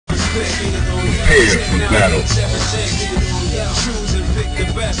Prepare for battle. Choose and pick the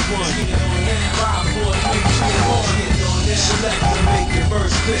best one. 5, 4, 3, 2, 1. Select and make your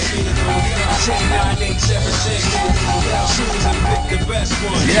first pick. 10, 9, 8, 7, 6. Choose and pick the best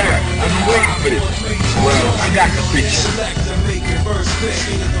one. Yeah, I've been waiting for this. Well, I got the picture. Select and make your first pick.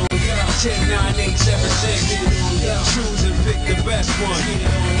 10, 9, 8, 7, 6. Choose and pick the best one.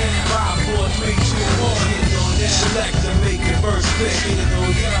 5, 4, 3, 2, 1. Select and make your first pick.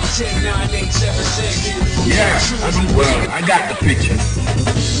 10, 9, 8, 7, 6. Yeah, well, I got the picture.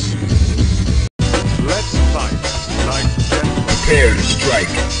 Let's fight like gentlemen. Prepare to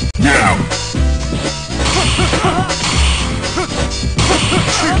strike. Now.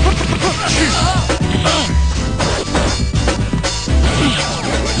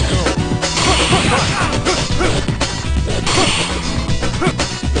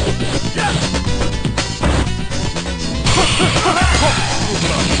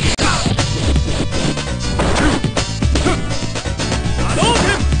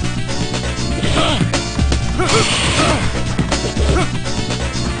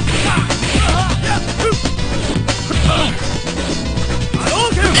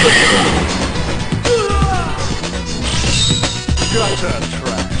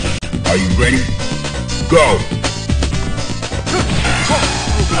 Are you ready? Go!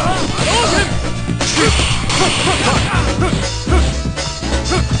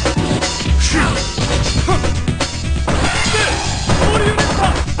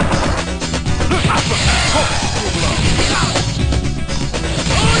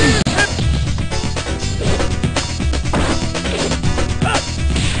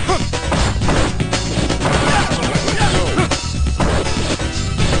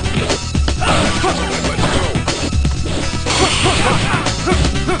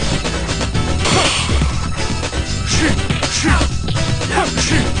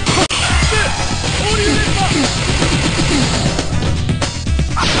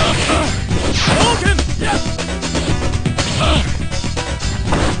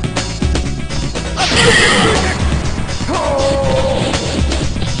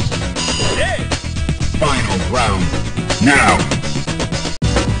 Final round. Now.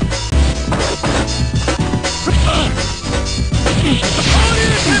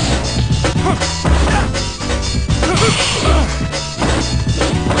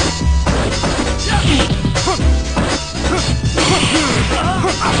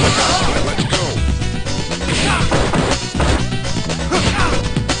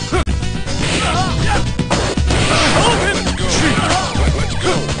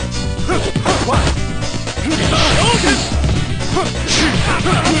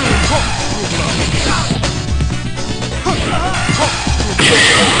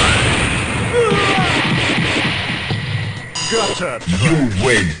 You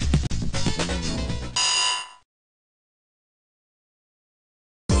win.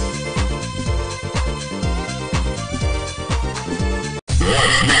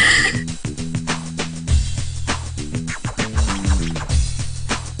 What's next?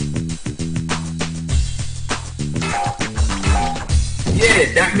 Yeah,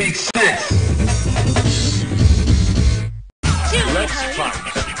 that makes sense. Let's fight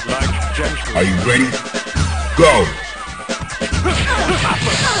like gentlemen. Are you ready? Go!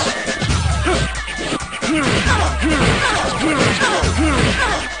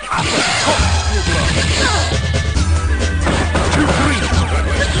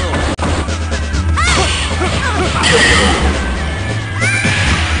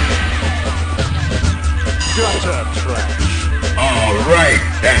 Gutter trash. Alright,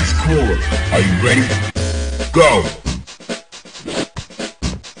 that's cool. Are you ready? Go!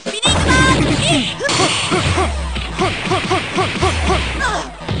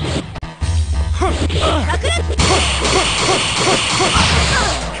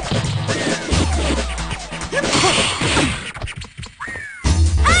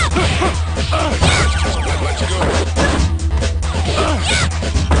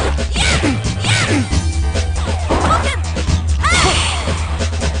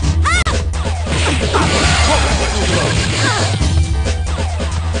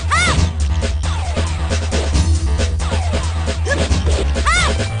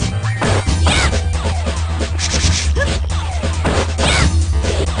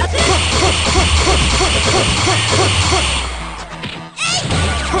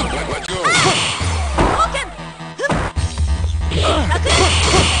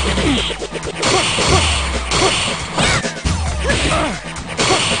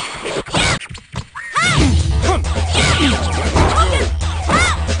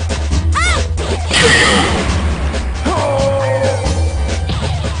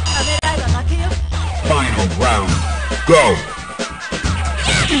 Go!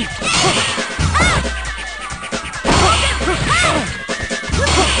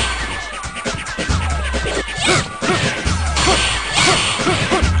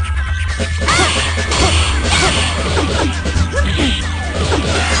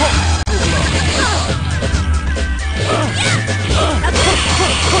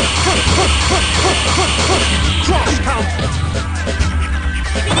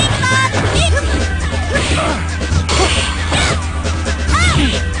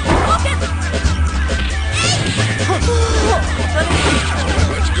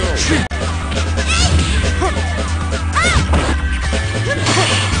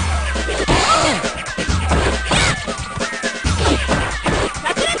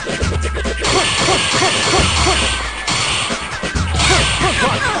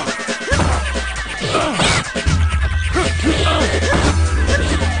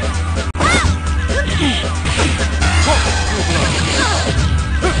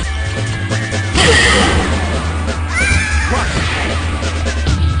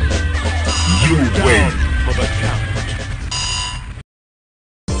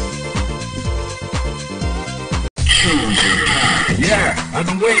 Yeah, I've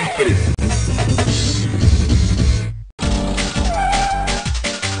been waiting for this.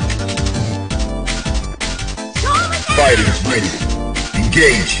 Fighters ready.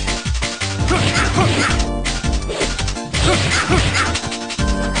 Engage.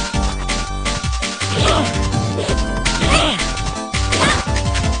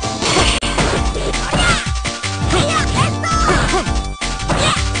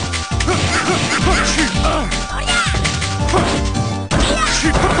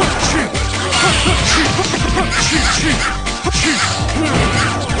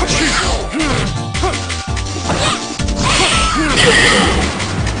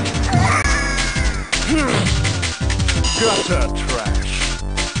 Gutter trash.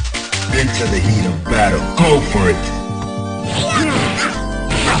 Into the heat of battle. Go for it.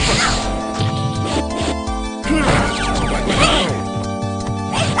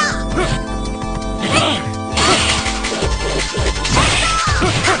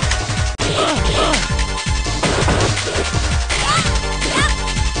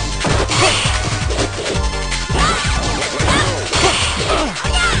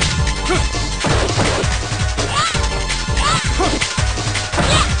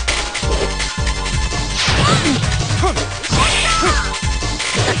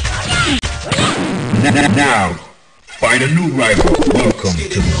 Now, find a new rival. Welcome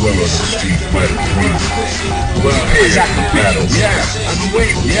to the world of Street Fighter 3. Well, hey, the battle. Yeah, I've been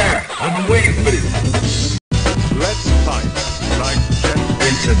waiting. Yeah, I've been waiting for this. Let's fight like gentlemen.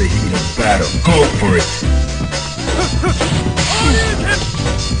 Into the heat of battle. Go for it.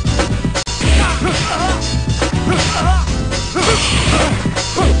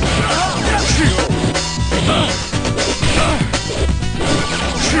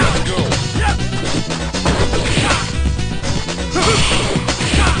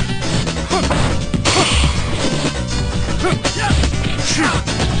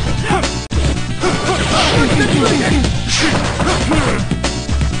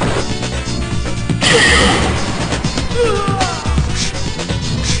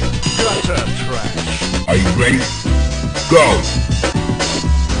 Gutter trash. Are you ready? Go!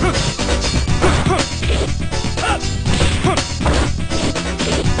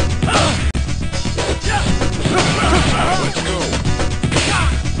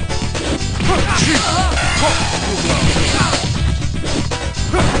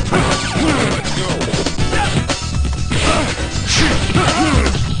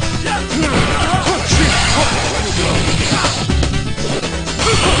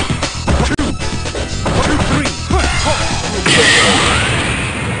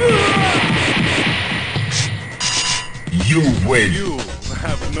 You win. You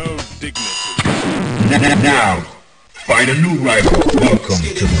have no dignity. Now, find a new rival. Welcome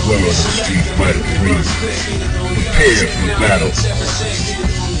to the world of Street Fighter 3. Prepare for battle.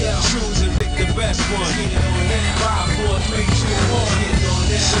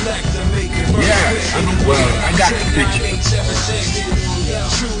 Yeah, I got the picture.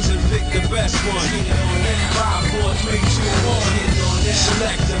 Choose and pick the best one. 5, 4, 3, 2, 1.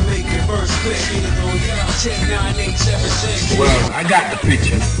 Select and make your first pick. 10, 9, 8, 7, 6. Well, I got the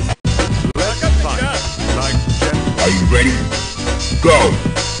picture. Let's fight like gentlemen. Are you ready? Go!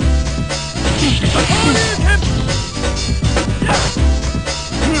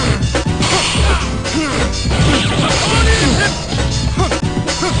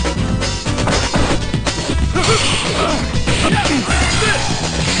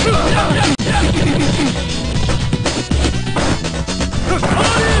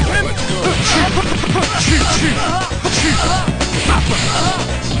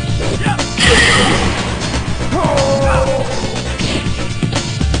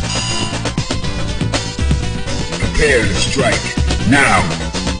 Prepare to strike. Now.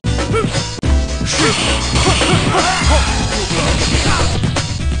 Let's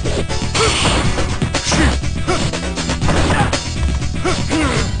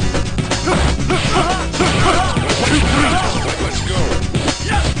go.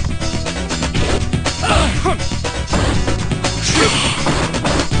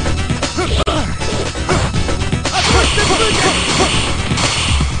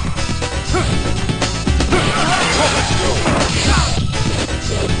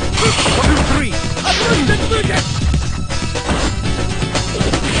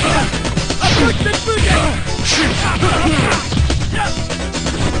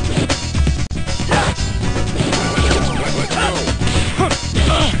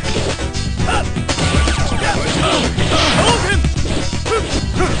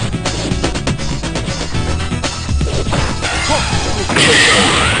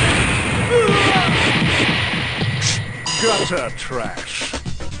 Gutter trash.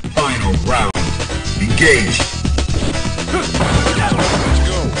 Final round. Engage. Let's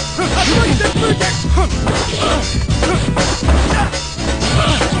go.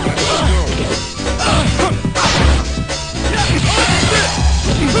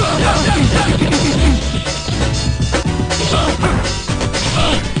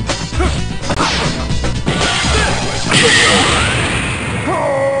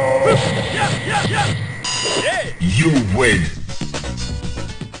 You win.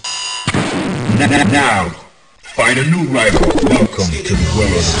 Now, find a new rival. Welcome to the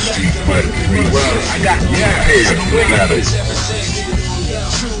world of Street Fighter 3. Well, I got prepared for battle.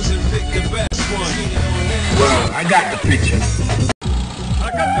 Well, I got the picture.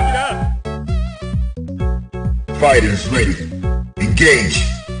 Fighters ready. Engage.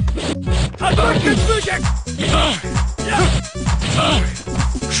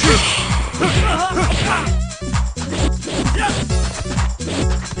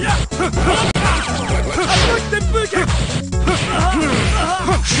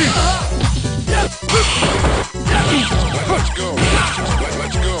 Let's go.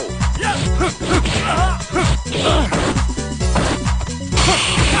 Let's go.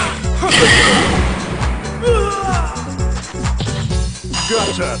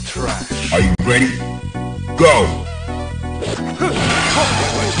 Gutter trash. Are you ready? Go.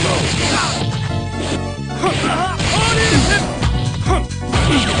 Let's go.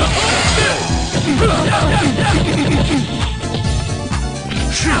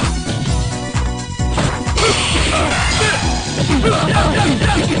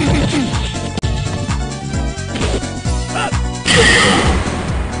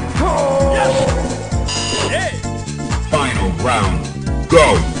 Final round. Go.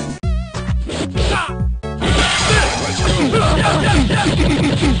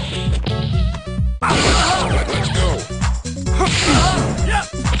 Let's go.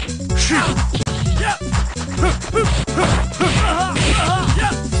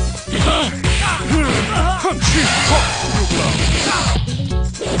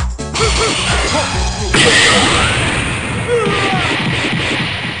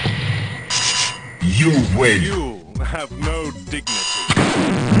 You win. You have no dignity.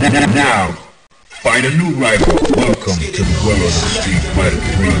 Now, find a new rival. Welcome to the world of Street Fighter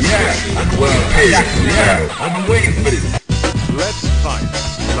 3. Yeah, I've been waiting for this. Let's fight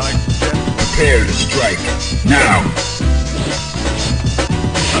like gentlemen. Prepare to strike. Now.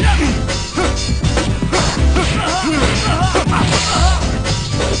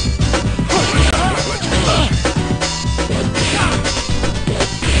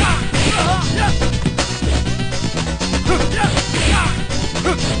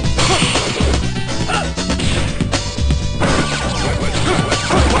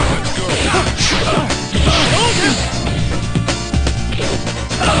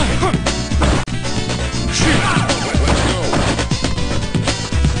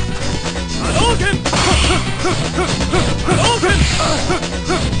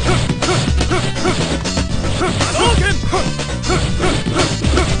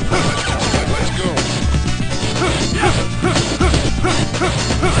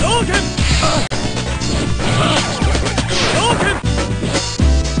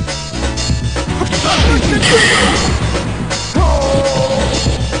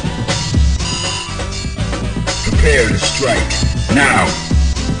 Prepare to strike. Now.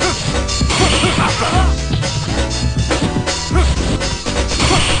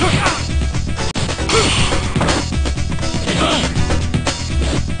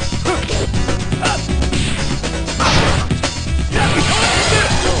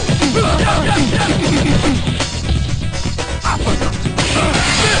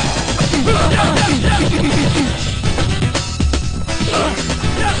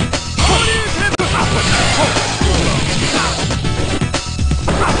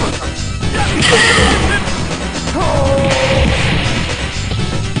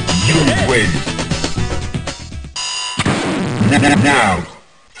 win. Now,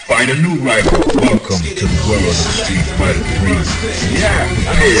 find a new rival. Welcome to the world of Street Fighter 3. Yeah,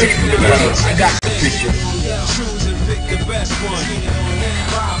 I'm here for the battle. I got the picture. Choose and pick the best one.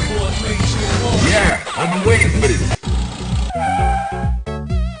 5, 4, 3, 2, 1. Yeah, I've been waiting for this.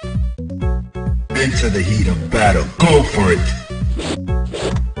 Into the heat of battle. Go for it.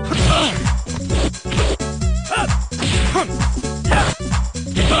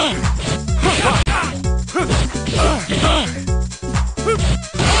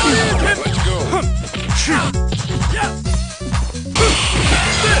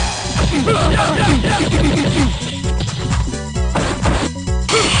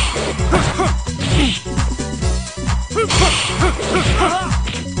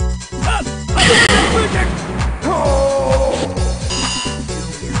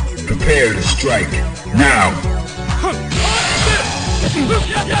 Prepare to strike. Now.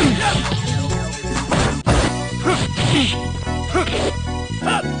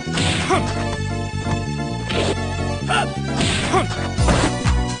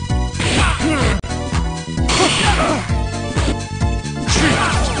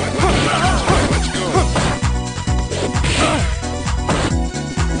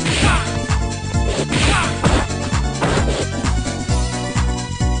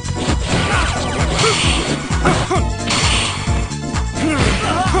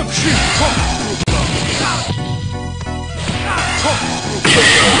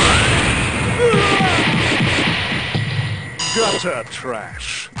 Gutter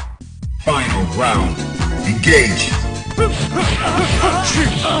trash. Final round. Engage. Let's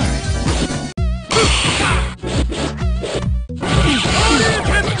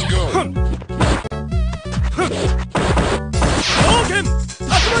go.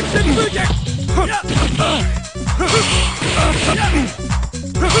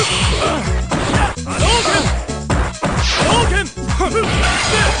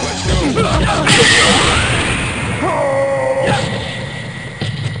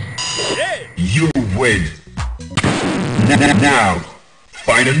 You win. Now,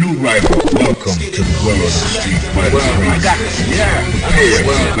 find a new rival. Welcome to the world of Street Fighter 3. I got this. Yeah, I'm here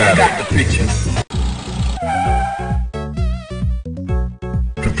for the battle. I got the picture.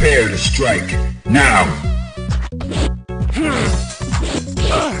 Prepare to strike. Now.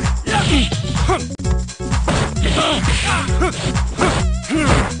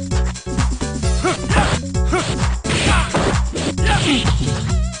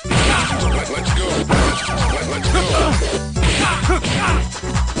 Let's go. Let's go.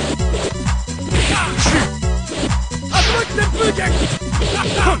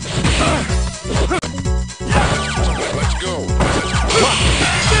 Let's go.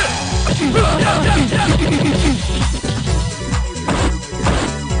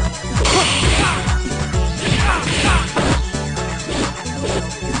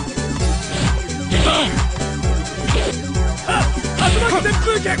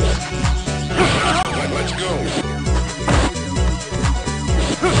 Let's go.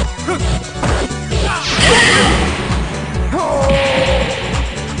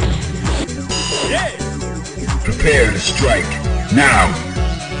 Prepare to strike. Now.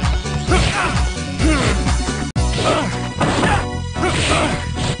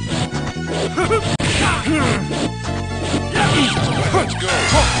 Let's go.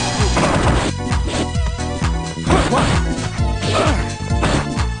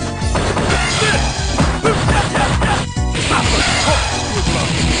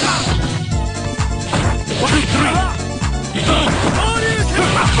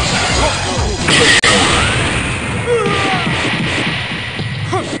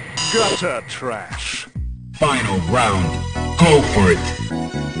 Gutter trash. Final round. Go for it.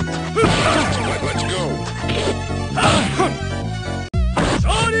 Let's go.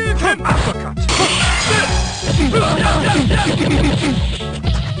 Uppercut.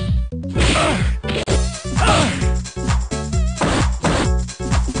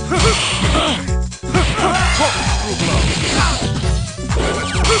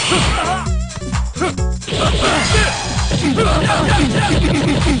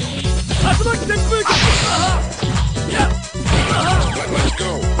 Let's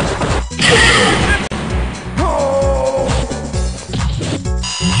go.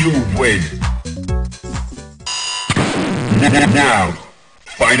 You win. Now,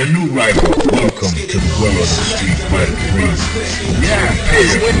 find a new rival. Welcome to the world of Street Fighter 3. Yeah, hey,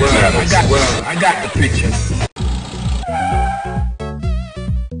 I got the picture.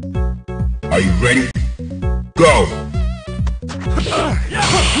 Are you ready? Go!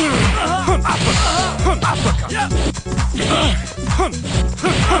 Gutter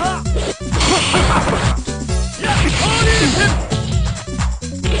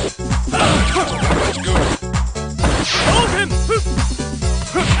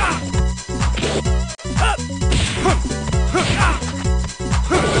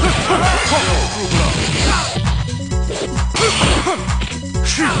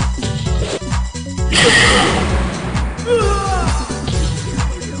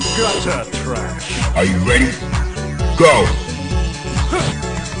trash. Are you ready? Go!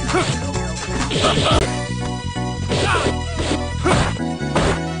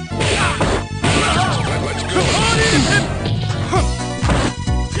 Let's go.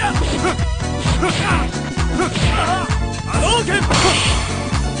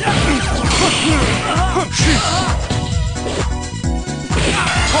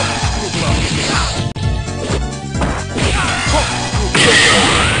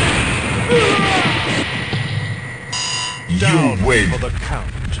 You win. For the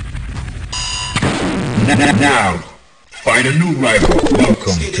count. Now, find a new rival.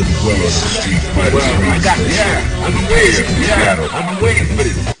 Welcome to the world of the street fighter. Well, I got this. Yeah, I've been waiting. Yeah, I've been waiting for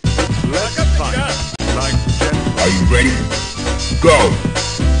this. Let's fight. Like gentlemen. Are you ready? Go!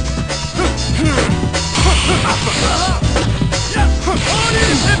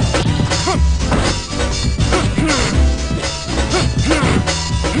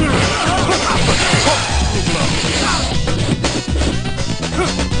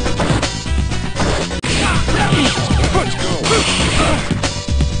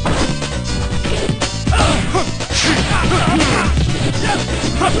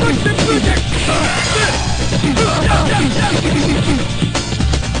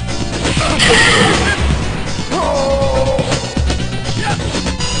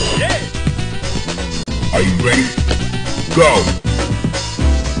 Are you ready? Go!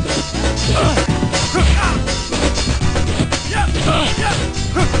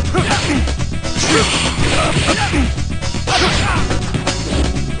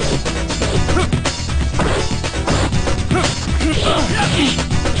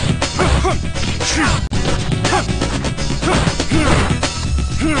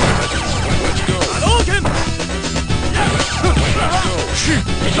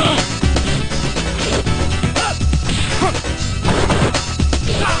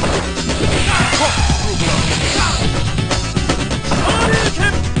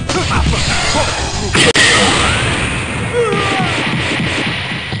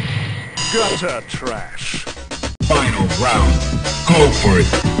 Gutter trash. Final round. Go for it.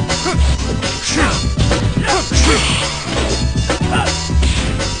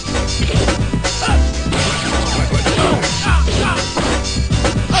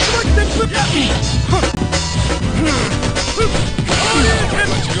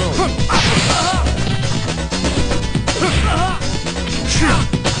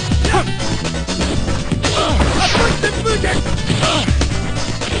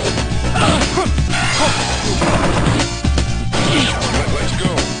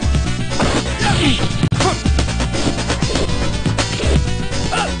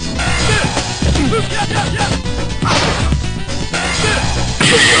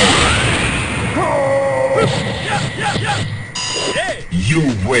 You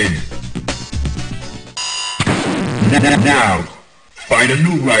win. Now, find a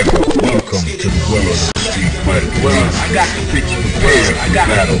new rival. Welcome to the world of the street fighter. Well, I got the picture. Prepare I got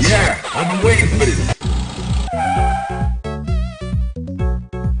battle. it. Yeah, I've been waiting for this.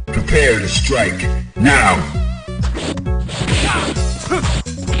 Prepare to strike. Now.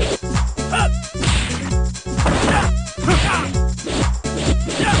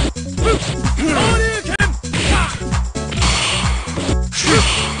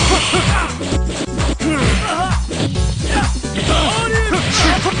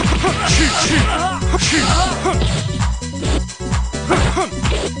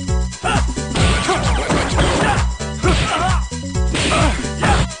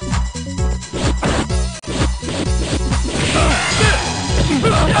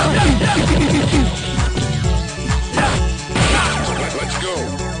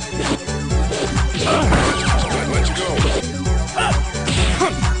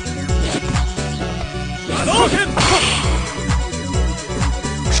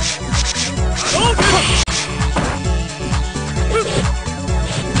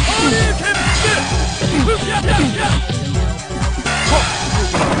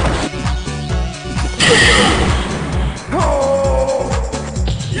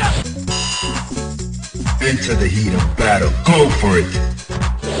 Into the heat of battle. Go for it.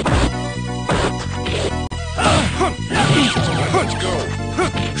 Let's go.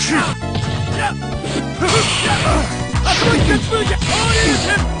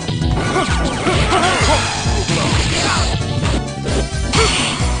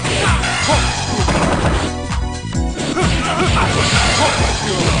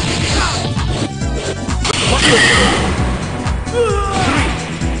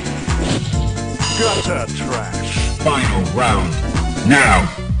 Gutter trash. Final round. Now.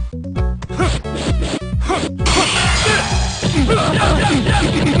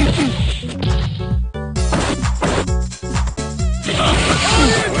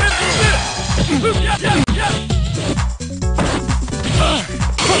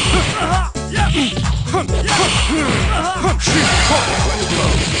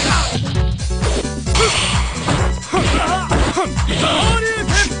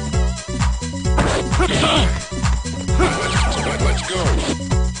 Let's go.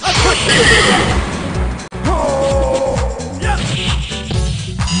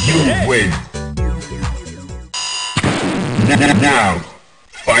 You win. Now,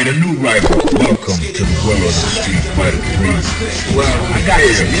 find a new rival. Welcome to the world of Street Fighter 3. Well, I got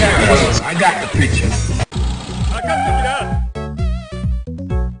it. Yeah, well, I got the picture.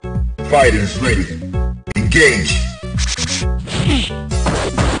 Fighters ready. Engage.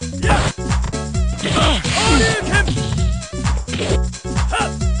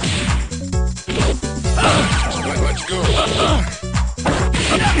 Let's go. Let's go.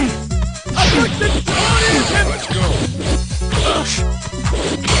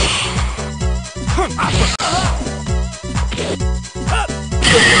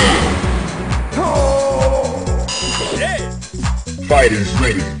 Fighters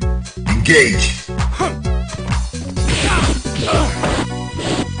ready. Engage.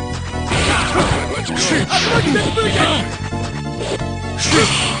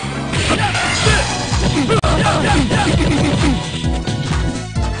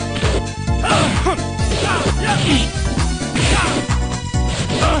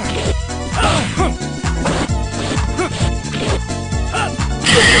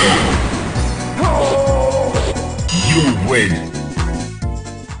 go. You win.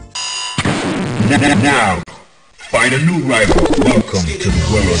 Now, find a new rival. Welcome to the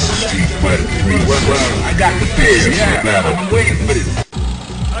world of Street Fighter 3. Well, I got the picture for the battle. I'm waiting for this.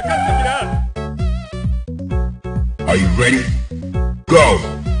 Are you ready? Go!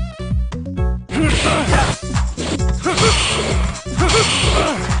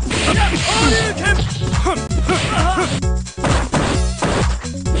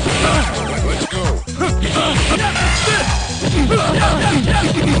 Let's go. Let's go.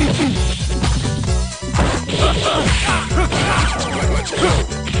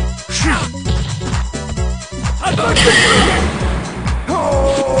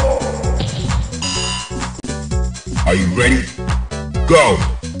 Are you ready? Go!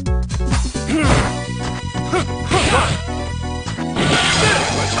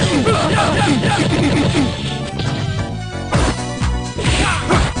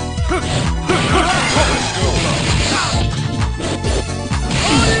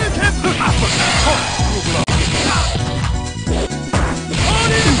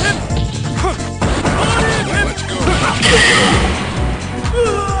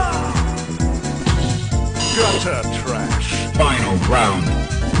 Gutter trash. Final round.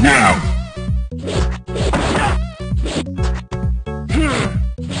 Now!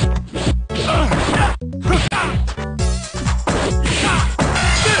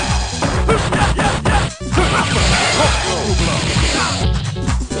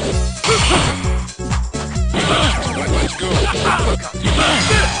 Let's go. Let's go.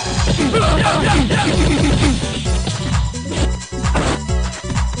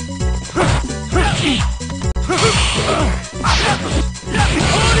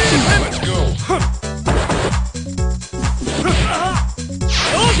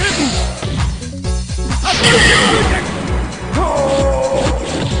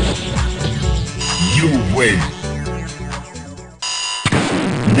 You win.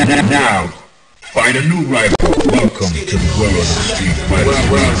 Now, find a new rival. Welcome to the world of Street Fighter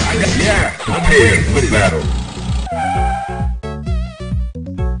 3. Prepare for the battle.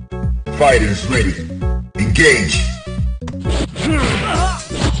 Fighters ready. Engage.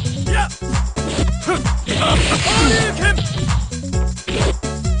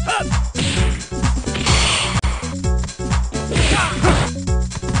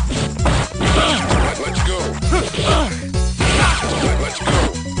 Let's go. Let's go. Let's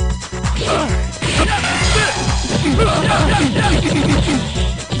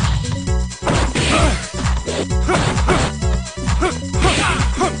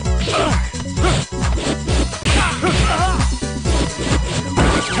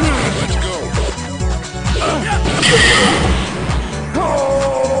go.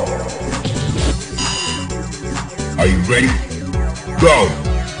 Are you ready? Go!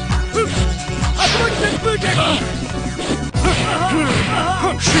 Let's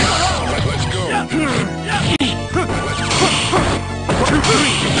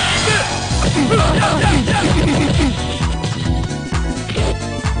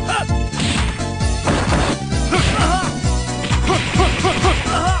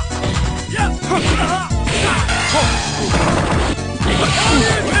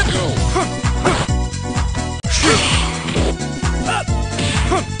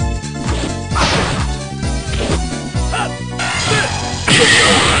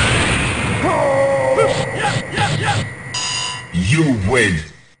You win.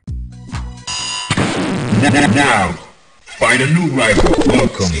 Now, find a new rival.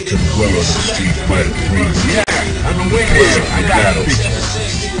 Welcome to the world of Street Fighter 3. Yeah, I've been waiting for it. I got the picture.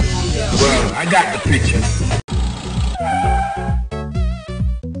 Well, I got the picture.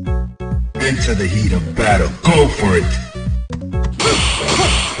 Into the heat of battle. Go for it.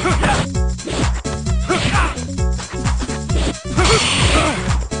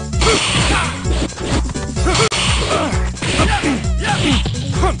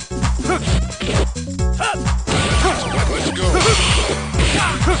 go.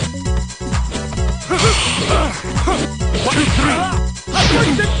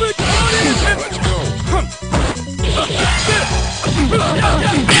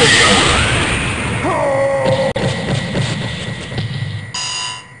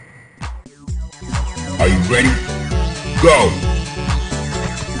 Are you ready? Go!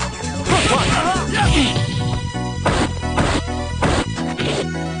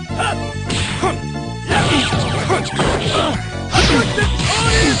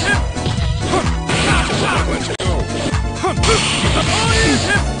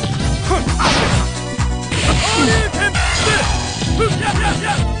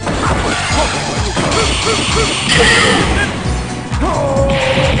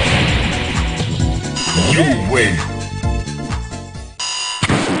 You win.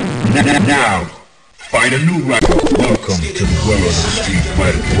 Now, find a new rival. Welcome to the world of Street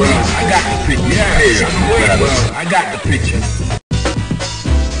Fighter. Well, I got the picture. Yeah, well, I got the picture.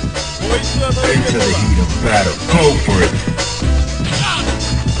 Into the heat of battle. Go for it.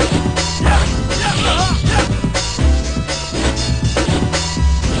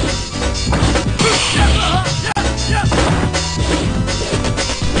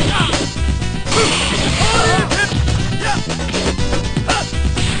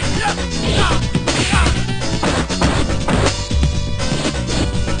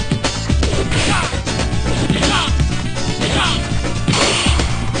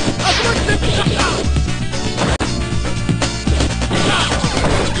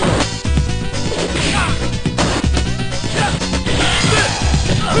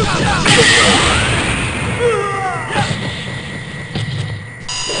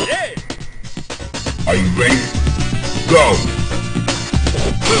 Are you ready? Go!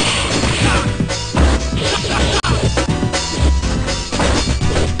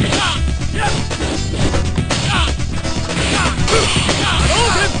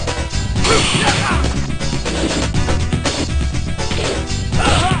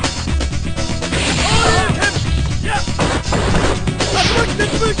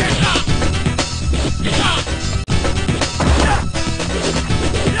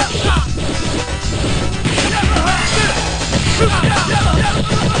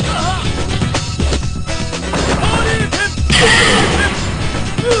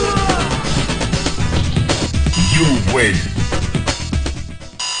 You win.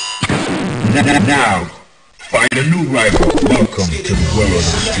 Now, find a new rival. Welcome to the world of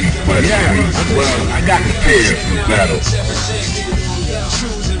Street Fighter 3. Well, I got the picture for battle.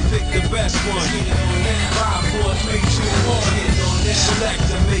 Choose and pick the best one. 5, 4, 3, 2, 1. Select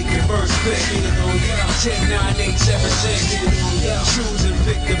and make your first pick. 10, 9, 8, 7, 6. Choose and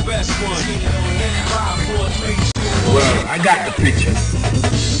pick the best one. 5, 4, 3, 2, 1. Well, I got the picture.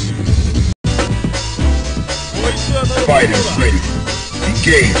 Fighters ready.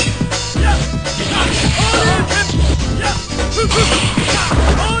 Engage.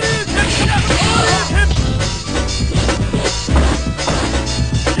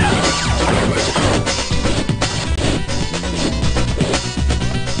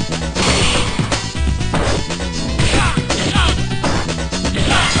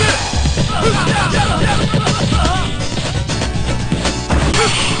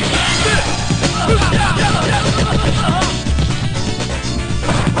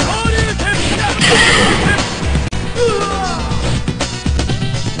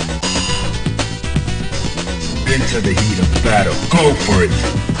 Into the heat of battle. Go for it.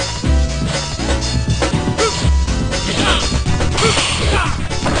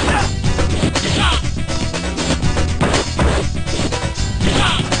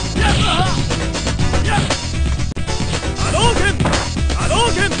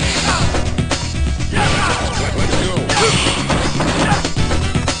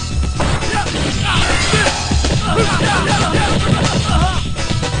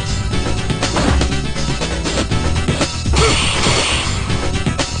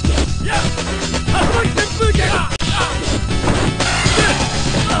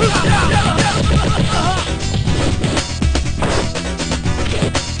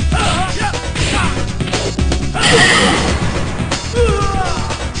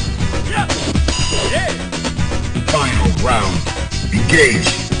 Engage.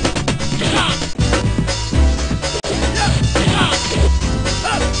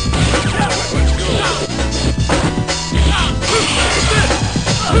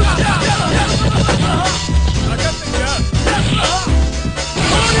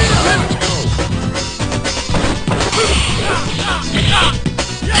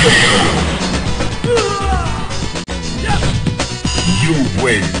 You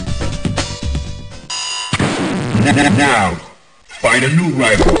win. Now, find a new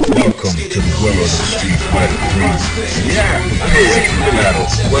rival. Welcome to the world of Street Fighter 3. Yeah, prepare for battle.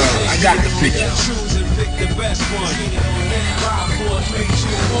 Well, I got the picture. Choose and pick the best one. 5, 4, 3, 2,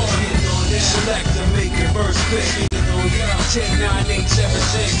 1. Select and make your first pick. 10, 9, 8, 7,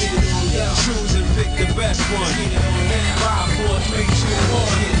 6. Choose and pick the best one. 5, 4, 3, 2, 1.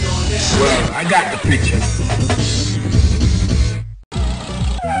 Well, I got the picture.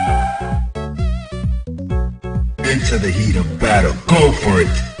 Into the heat of battle. Go for it.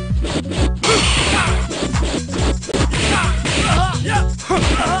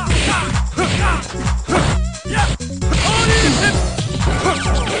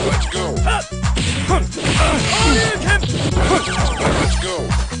 Let's go. Let's go.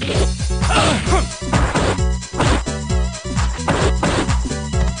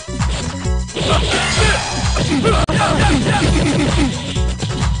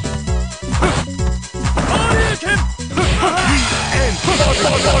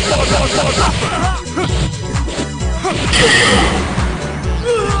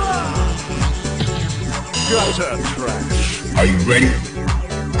 Gutter trash. Are you ready?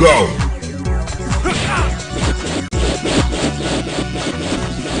 Go!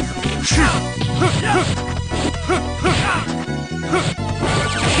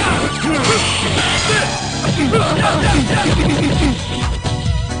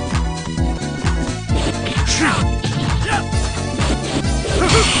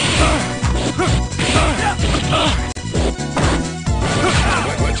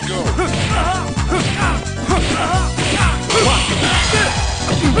 Let's go.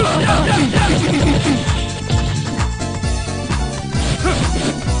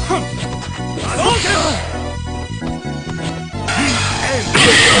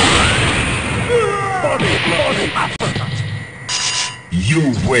 You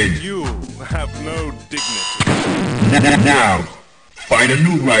win. You have no dignity. Now, find a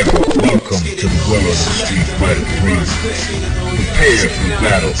new rival. Welcome to the world of Street Fighter 3. Prepare for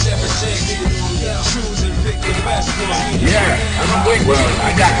battle. Choose and pick the best one. Yeah, I'm waiting. Well,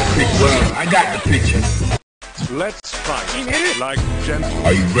 I got the picture. Let's fight like gentlemen.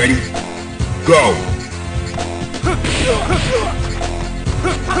 Are you ready? Go!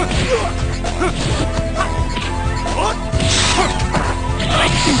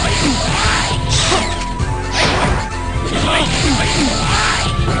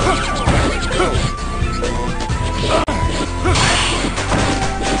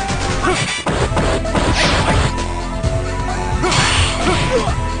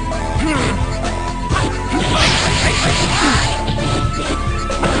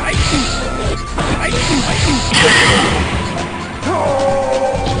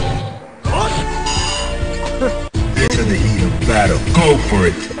 Into the heat of battle. Go for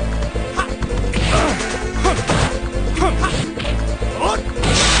it!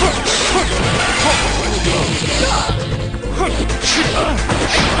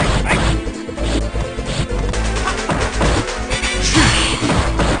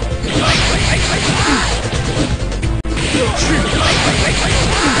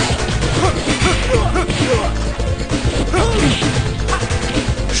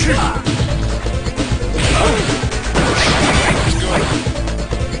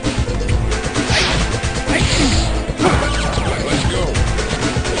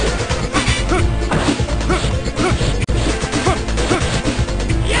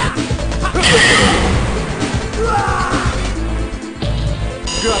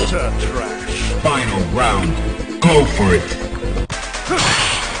 Gutter trash. Final round. Go for it!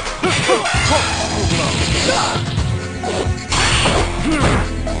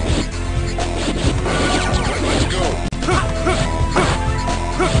 Let's go.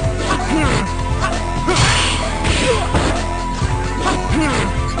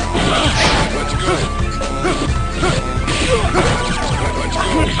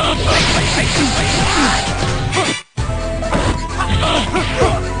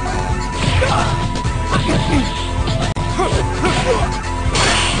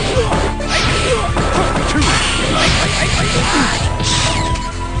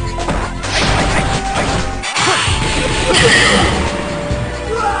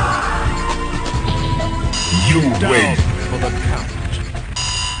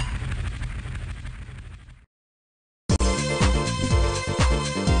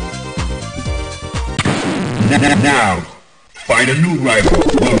 rival.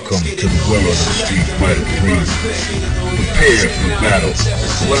 Welcome to the world of Street Fighter 3. Prepare for battle.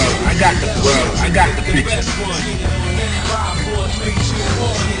 Well, I got the picture. 5, 4, 3, 2,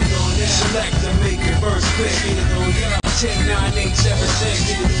 1. Select and make your first pick. 10, 9, 8, 7,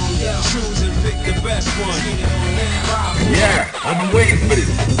 6. Choose and pick the best one. 5, 4. Yeah, I've been waiting for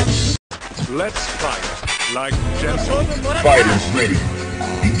this. Let's fight like gentlemen. Fighters ready.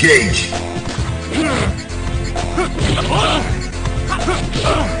 Engage.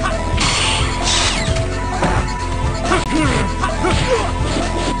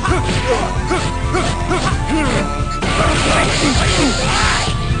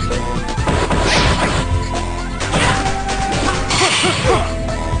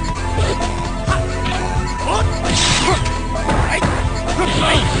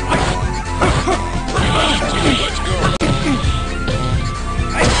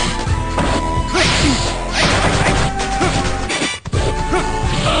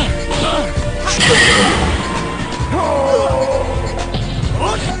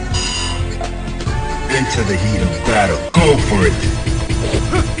 Into the heat of battle. Go for it.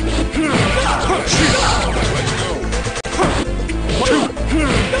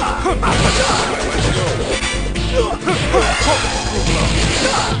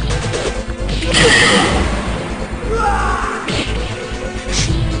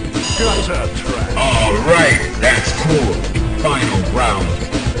 All right, that's cool. Final round.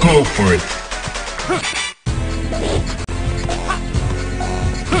 Go for it.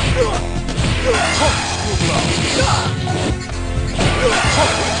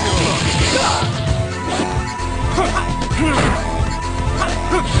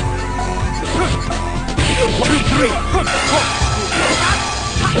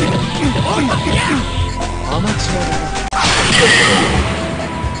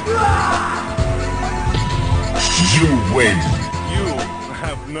 You win. You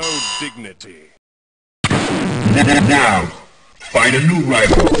have no dignity. Now, find a new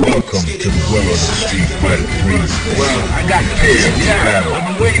rival. Welcome to the world of Street Fighter 3. Well, I got prepared for battle. I've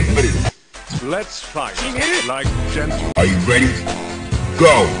been waiting for this. Let's fight like gentlemen. Are you ready?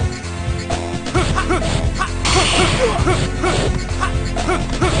 Go.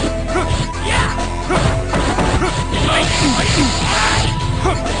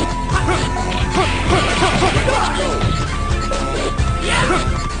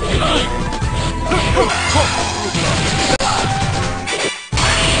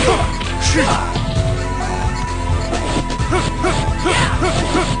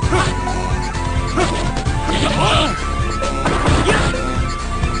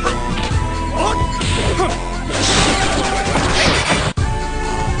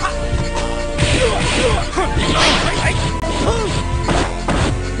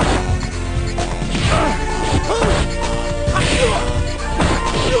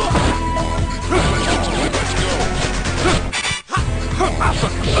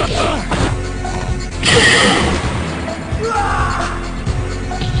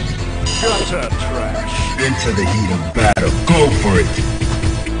 Gutter trash. Into the heat of battle. Go for it.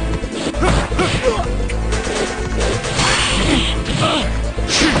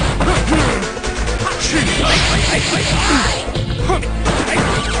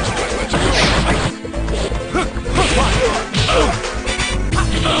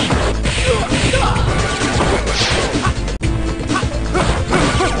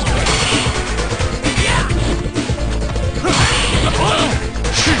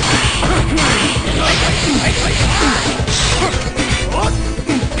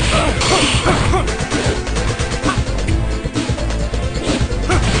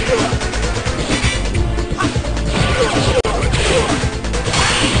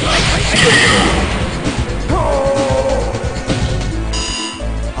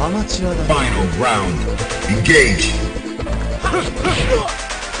 Final round. Engage.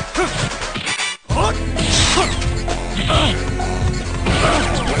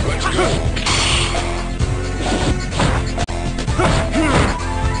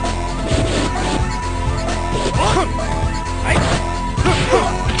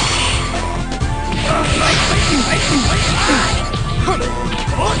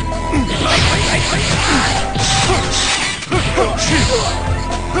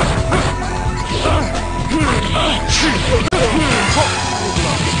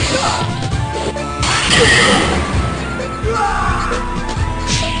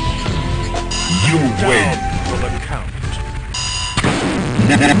 You win. For the count.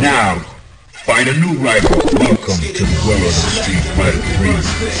 Now, find a new rival. Welcome to the world of Street Fighter 3.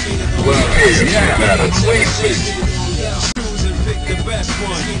 Well, prepare for battle. Choose and pick the best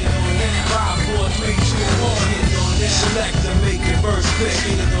one. 5, 4, 3, 2, 1. Select and make it first pick.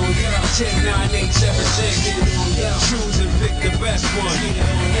 10, 9, 8, 7, 6. Choose and pick the best one.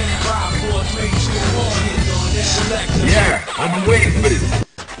 5, 4, 3, 2, 1. Select. Yeah, I've been waiting for this.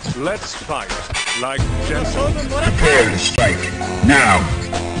 Let's fight like gentlemen. Prepare to strike. Now.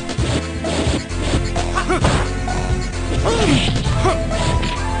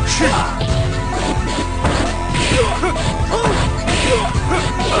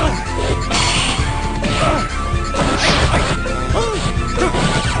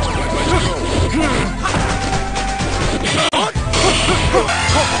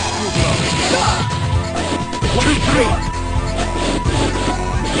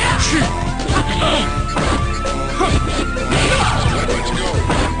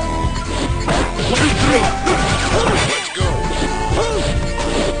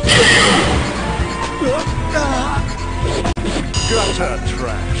 Gutter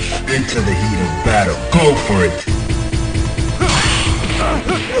trash. Into the heat of battle. Go for it.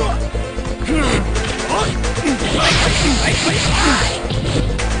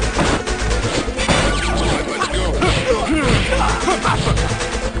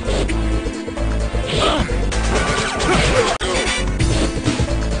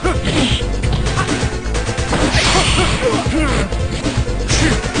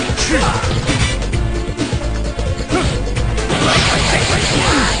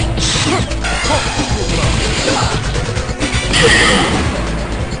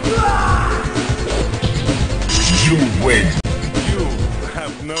 You win. You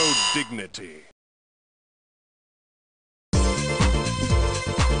have no dignity.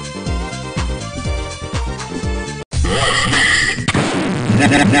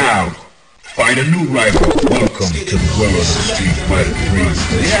 Now, find a new rival. Welcome to the world of Street Fighter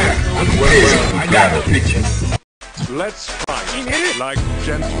 3. Yeah, I'm prepared. I got a picture. Let's fight like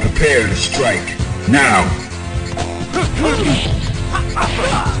gentlemen. Prepare to strike. Now.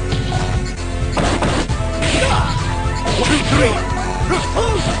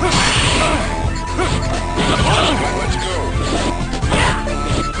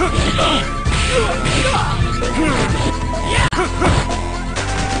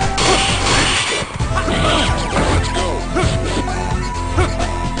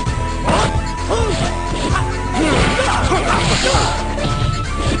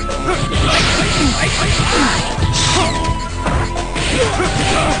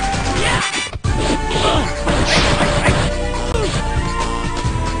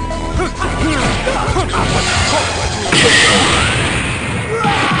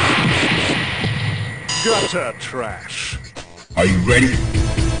 Gutter trash. Are you ready?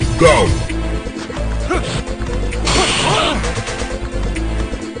 Go!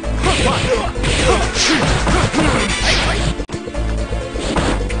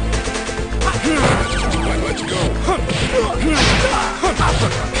 Let's go.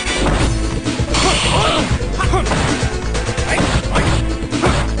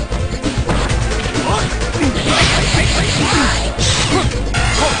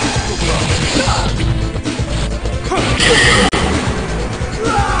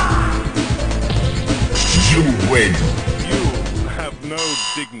 You win. You have no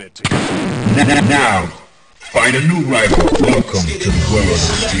dignity. Now, find a new rival. Welcome to the world of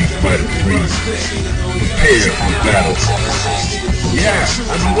Street Fighter 3. Prepare for battle. Yeah,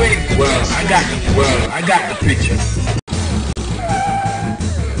 I've been waiting. I got the picture.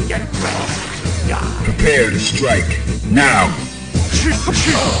 Prepare to strike. Now.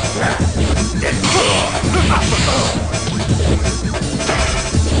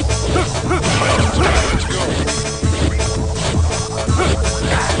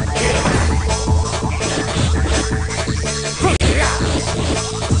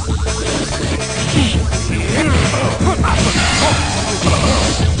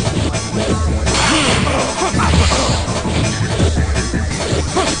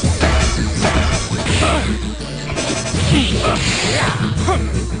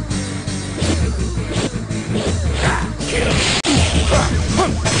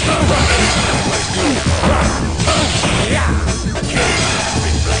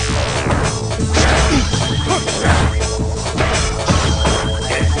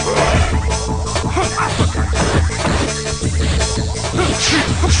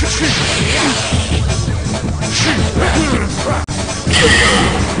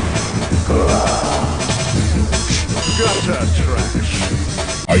 Gutter trash.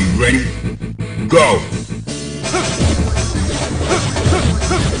 Are you ready? Go!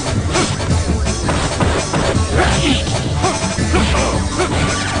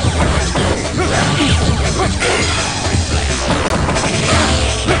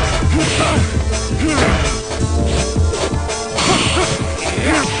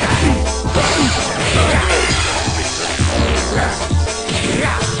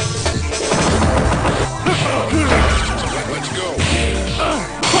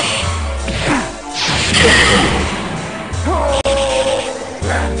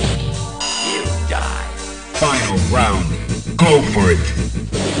 Final round. Go for it.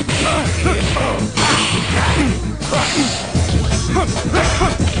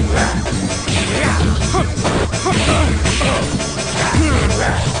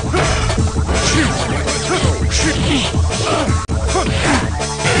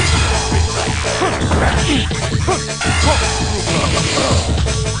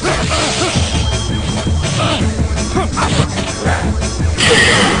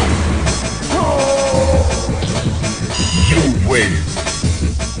 You win.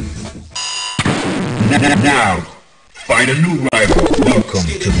 Now, find a new rival. Welcome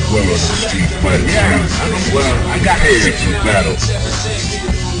to the world of Street Fighter 3. Well, I got here to battle.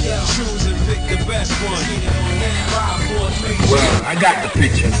 Well, I got the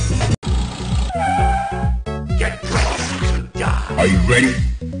picture. Are you ready?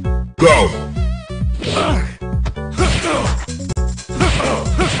 Go!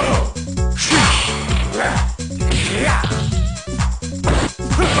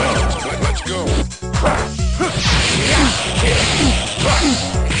 Let's go.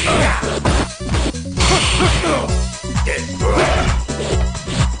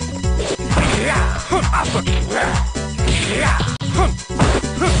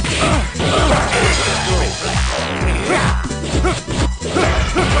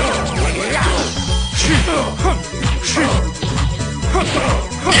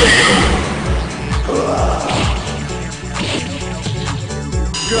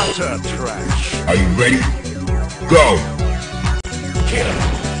 Gutter trash. Are you ready? Go!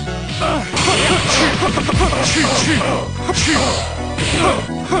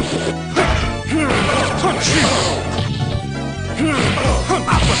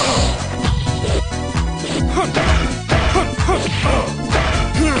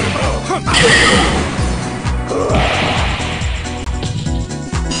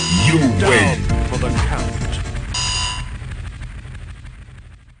 You win. For the count.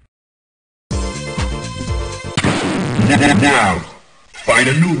 Now, find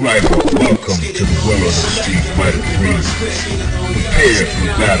a new rival. Welcome to the world of Street Fighter 3. Prepare for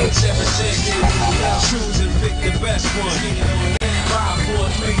battle. Choose and pick the best one. 5, 4,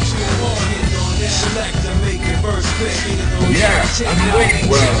 3, 2, 1. Select and make your first pick. Yeah, I've been waiting.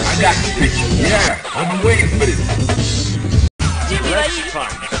 Well, I got the picture. Yeah, I've been waiting for this. Let's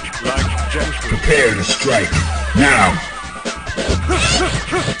fight like gentlemen. Prepare to strike. Now.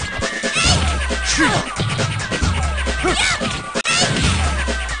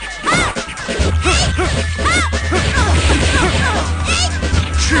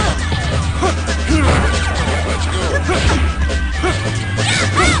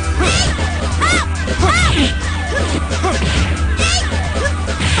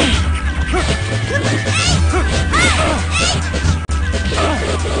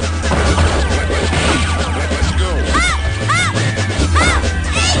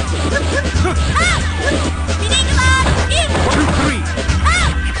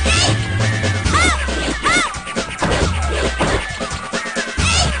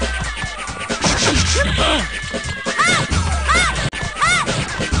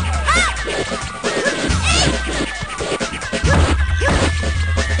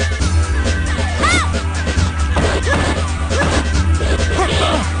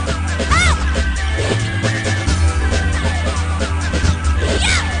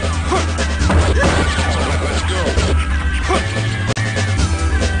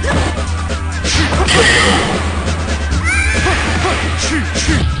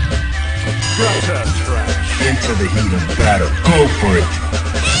 Gutter trash. Into the heat of battle. Go for it.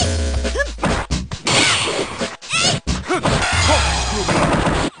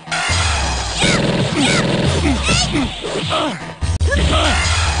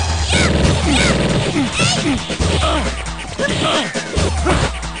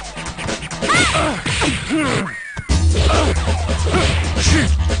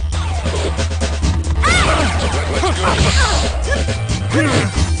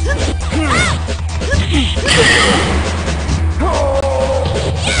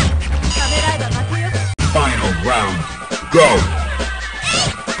 Final round. Go.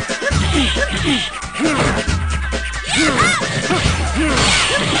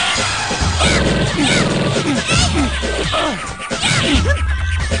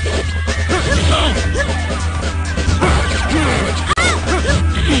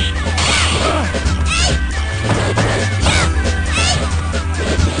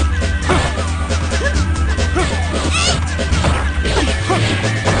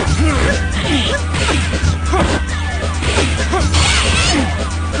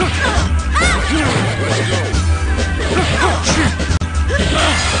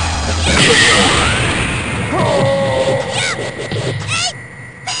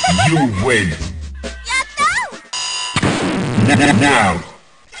 win. Now,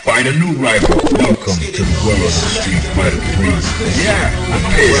 find a new rival. Welcome to the world of Street Fighter 3. Yeah,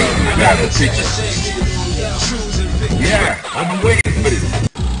 prepare for battle. Yeah, I've been waiting for this.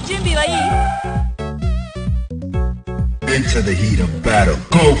 準備はいい？ Into the heat of battle.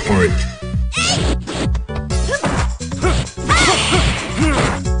 Go for it.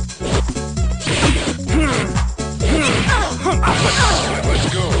 Let's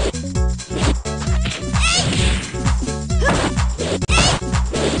go.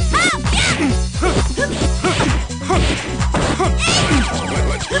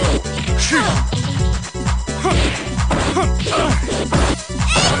 Let's go. Shoot.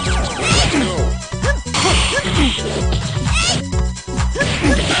 Let's go.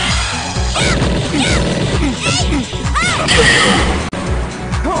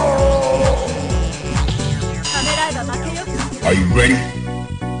 Are you ready?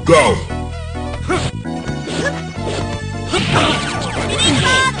 Go!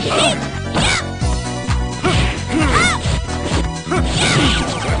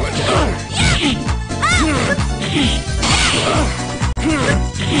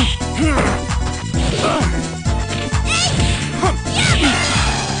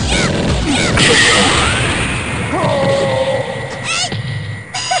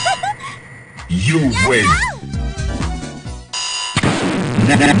 You win!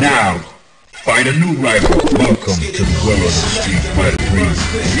 Now, find a new rival. Welcome to the world of Street Fighter 3.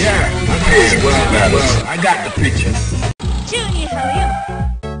 Yeah, I'm here. Well, I got the picture. 宙に這うよ。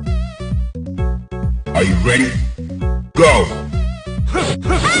 Are you ready? Go! Let's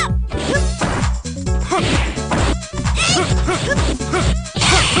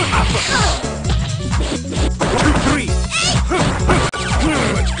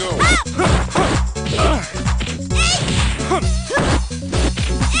go.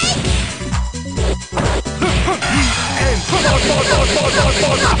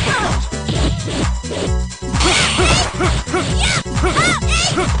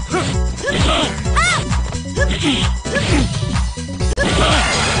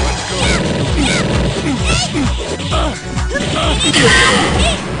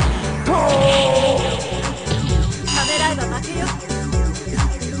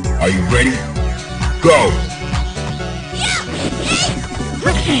 Are you ready? Go!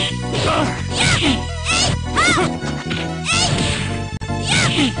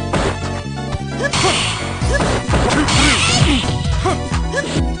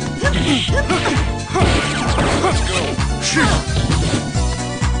 Let's go. Shoot.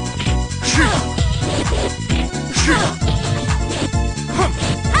 Shoot. Shoot.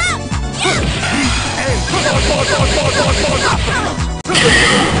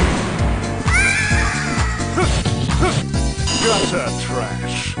 Gutter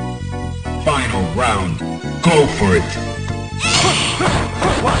trash. Final round. Go for it.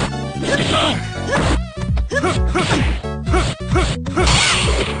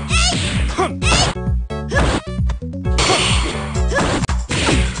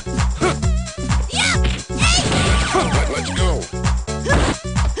 Let's go. Let's go.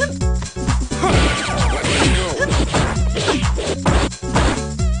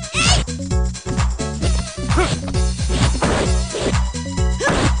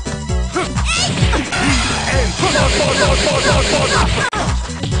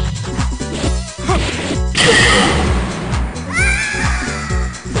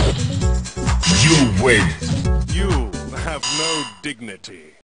 You win. You have no dignity.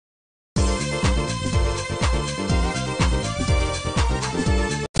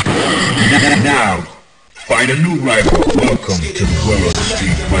 Now, find a new rival. Welcome to the world of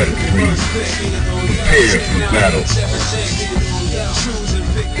Street Fighter 3. Prepare for battle.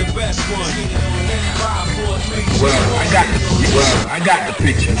 Well, I got the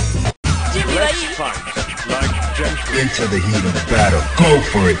picture. 準備はいい？ Let's fight like gentlemen. Into the heat of battle. Go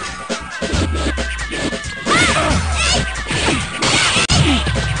for it.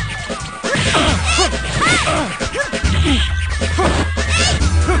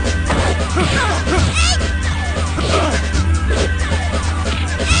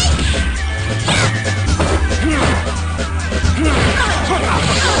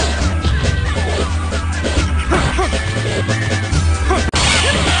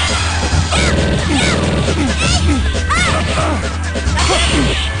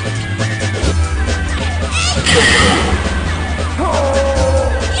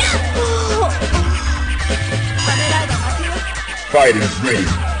 Fighters ready.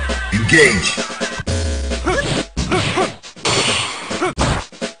 Engage.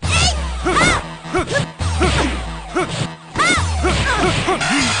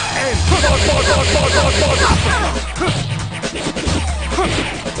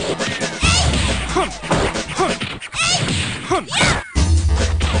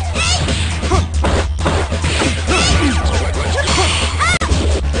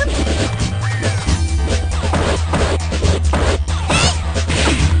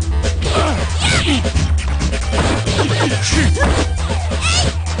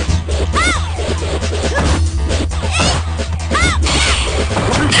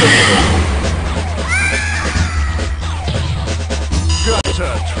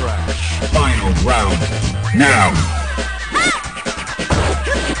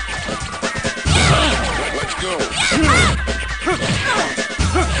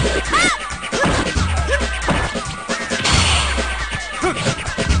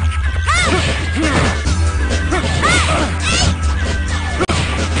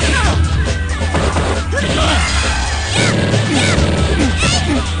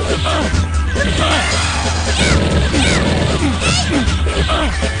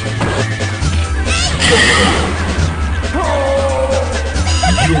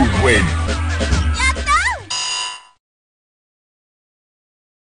 win.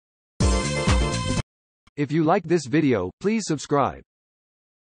 If you like this video, please subscribe.